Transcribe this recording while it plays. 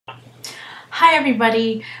Hi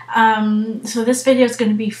everybody. So this video is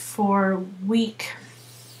going to be for week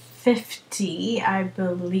 50, I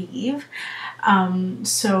believe.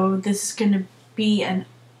 So this is going to be a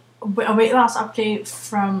weight loss update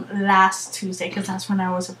from last Tuesday, because that's when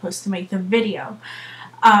I was supposed to make the video.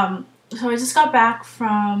 So I just got back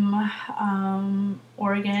from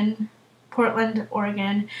Oregon, Portland,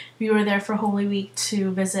 Oregon. We were there for Holy Week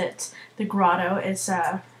to visit the grotto. It's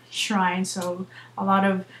a shrine, so a lot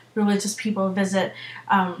of religious people visit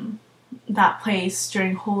that place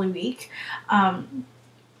during Holy Week.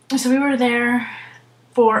 So we were there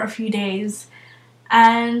for a few days,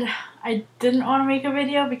 and I didn't want to make a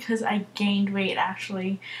video because I gained weight,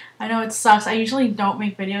 actually. I know it sucks. I usually don't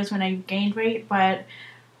make videos when I gained weight, but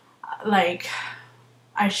like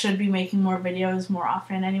I should be making more videos more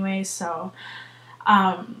often anyway. So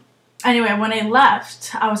anyway, when I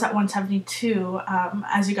left, I was at 172,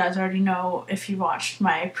 as you guys already know if you watched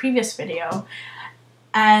my previous video.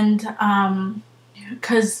 And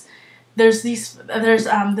because there's this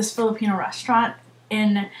Filipino restaurant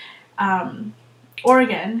in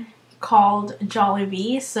Oregon called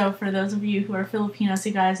Jollibee. So for those of you who are Filipinos,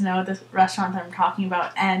 you guys know the restaurant that I'm talking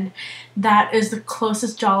about, and that is the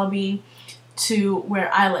closest Jollibee to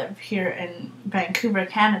where I live here in Vancouver,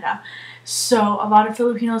 Canada. So a lot of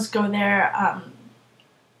Filipinos go there,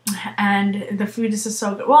 and the food is just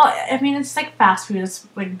so good. Well, I mean, it's like fast food. It's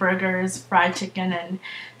like burgers, fried chicken, and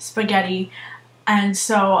spaghetti. And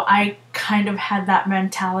so I kind of had that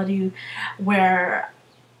mentality where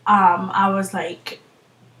I was like,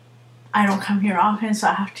 I don't come here often, so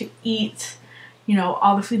I have to eat, you know,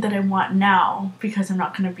 all the food that I want now because I'm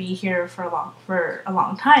not going to be here for a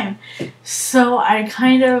long time. So I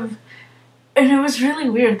kind of, and it was really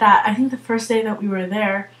weird that I think the first day that we were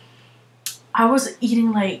there, I was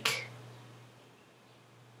eating like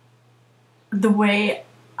the way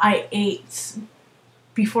I ate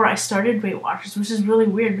before I started Weight Watchers, which is really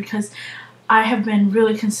weird because I have been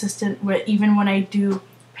really consistent with, even when I do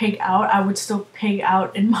pig out, I would still pig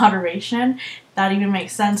out in moderation. That even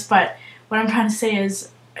makes sense. But what I'm trying to say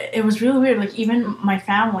is, it was really weird. Like, even my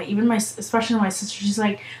family, especially my sister, she's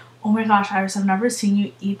like, oh my gosh, Iris, I've never seen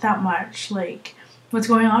you eat that much. Like, what's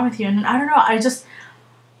going on with you? And I don't know, I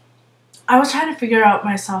was trying to figure out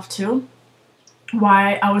myself too,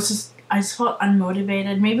 why I just felt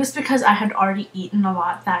unmotivated. Maybe it's because I had already eaten a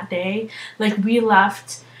lot that day. Like, we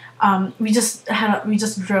left, we just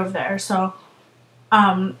drove there. So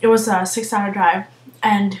it was a 6-hour drive,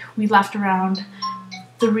 and we left around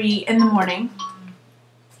 3 in the morning.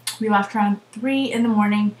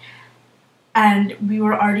 And we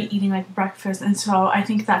were already eating like breakfast, and so I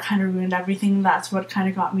think that kind of ruined everything. That's what kind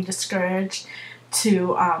of got me discouraged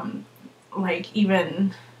to like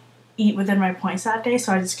even eat within my points that day.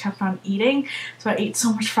 So I just kept on eating. So I ate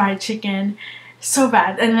so much fried chicken, so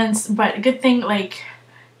bad. And then, but good thing, like,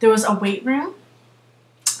 there was a weight room,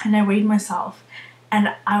 and I weighed myself,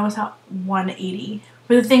 and I was at 180.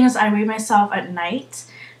 But the thing is, I weigh myself at night,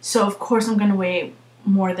 so of course I'm gonna weigh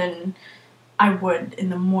more than I would in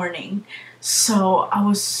the morning. So I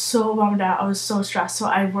was so bummed out. I was so stressed. So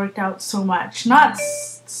I worked out so much. Not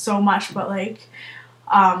so much, but like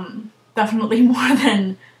definitely more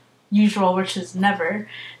than usual, which is never.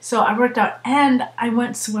 So I worked out, and I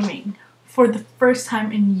went swimming for the first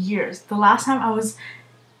time in years. The last time I was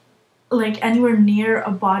like anywhere near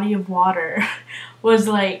a body of water was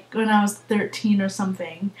like when I was 13 or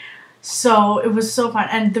something. So it was so fun.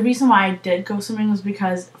 And the reason why I did go swimming was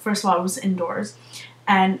because, first of all, it was indoors,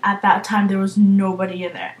 and at that time there was nobody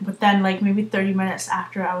in there. But then, like, maybe 30 minutes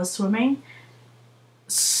after I was swimming,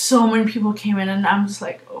 so many people came in, and I'm just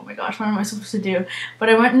like, oh my gosh, what am I supposed to do? But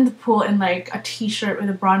I went in the pool in like a t-shirt with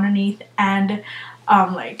a bra underneath, and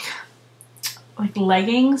like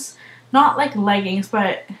leggings. Not like leggings,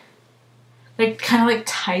 but like kind of like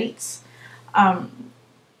tights,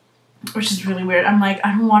 which is really weird. I'm like, I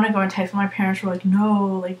don't want to go in tights, but my parents were like,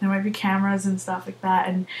 no, like there might be cameras and stuff like that,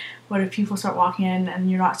 and what if people start walking in and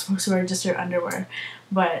you're not supposed to wear just your underwear?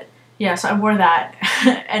 But yeah, so I wore that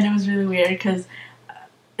and it was really weird because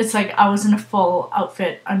it's like I was in a full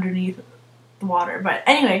outfit underneath the water. But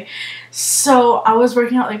anyway, so I was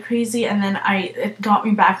working out like crazy, and then it got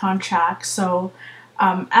me back on track. So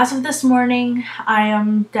as of this morning, I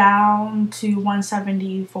am down to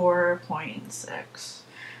 174.6,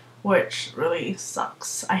 which really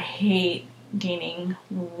sucks. I hate gaining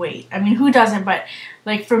weight. I mean, who doesn't? But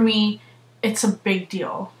like, for me, it's a big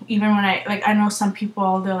deal. Even when I know some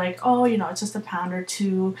people, they're like, oh, you know, it's just a pound or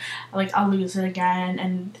two, like I'll lose it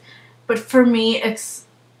again. But for me, it's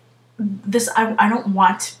this, I don't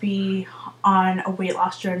want to be on a weight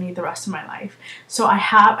loss journey the rest of my life. So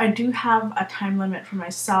I do have a time limit for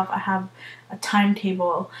myself. I have a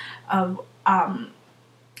timetable of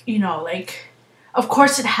you know, like, of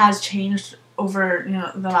course it has changed over, you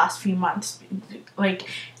know, the last few months. Like,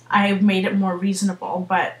 I've made it more reasonable,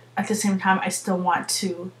 but at the same time I still want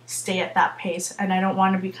to stay at that pace, and I don't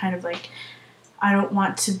want to be kind of like, I don't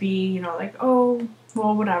want to be, you know, like, oh,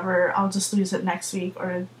 well, whatever, I'll just lose it next week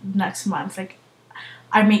or next month. Like,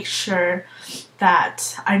 I make sure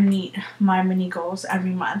that I meet my mini goals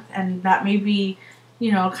every month, and that may be,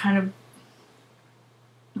 you know, kind of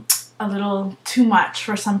a little too much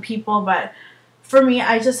for some people, but for me,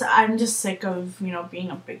 I'm just sick of, you know, being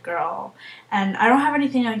a big girl. And I don't have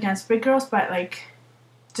anything against big girls, but like,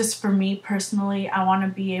 just for me personally, I want to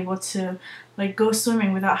be able to like go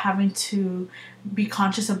swimming without having to be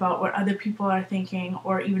conscious about what other people are thinking,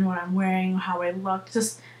 or even what I'm wearing, how I look,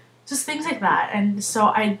 just things like that. And so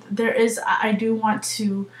I do want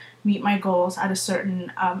to meet my goals at a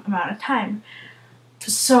certain amount of time.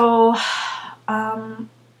 So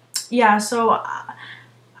yeah, so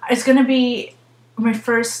it's gonna be my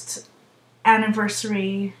first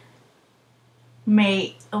anniversary,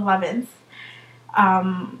 May 11th,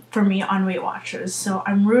 for me on Weight Watchers. So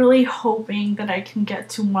I'm really hoping that I can get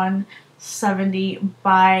to 170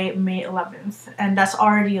 by May 11th, and that's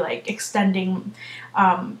already like extending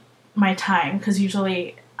my time, because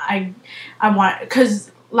usually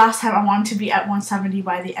because last time I wanted to be at 170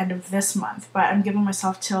 by the end of this month, but I'm giving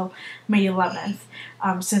myself till May 11th,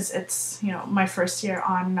 since it's, you know, my first year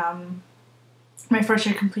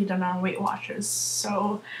completed on Weight Watchers.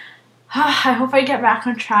 So I hope I get back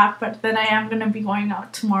on track, but then I am going to be going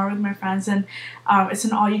out tomorrow with my friends, and it's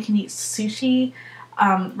an all-you-can-eat sushi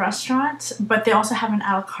restaurant, but they also have an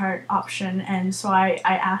a la carte option, and so I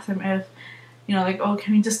asked them if, you know, like, oh,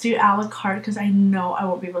 can we just do a la carte, because I know I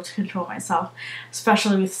won't be able to control myself,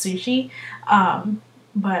 especially with sushi.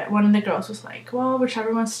 But one of the girls was like, well,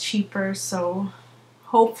 whichever one's cheaper, so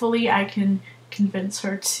hopefully I can convince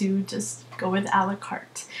her to just go with a la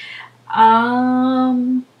carte.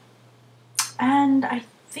 And I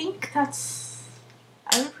think that's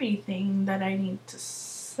everything that I need to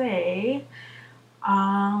say.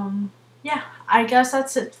 Yeah, I guess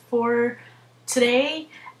that's it for today,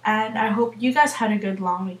 and I hope you guys had a good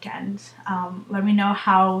long weekend. Let me know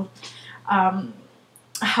how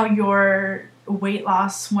your weight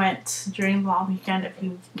loss went during the long weekend, if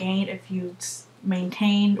you gained, if you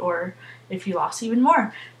maintained, or if you lost even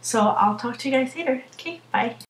more. So I'll talk to you guys later. Okay, bye.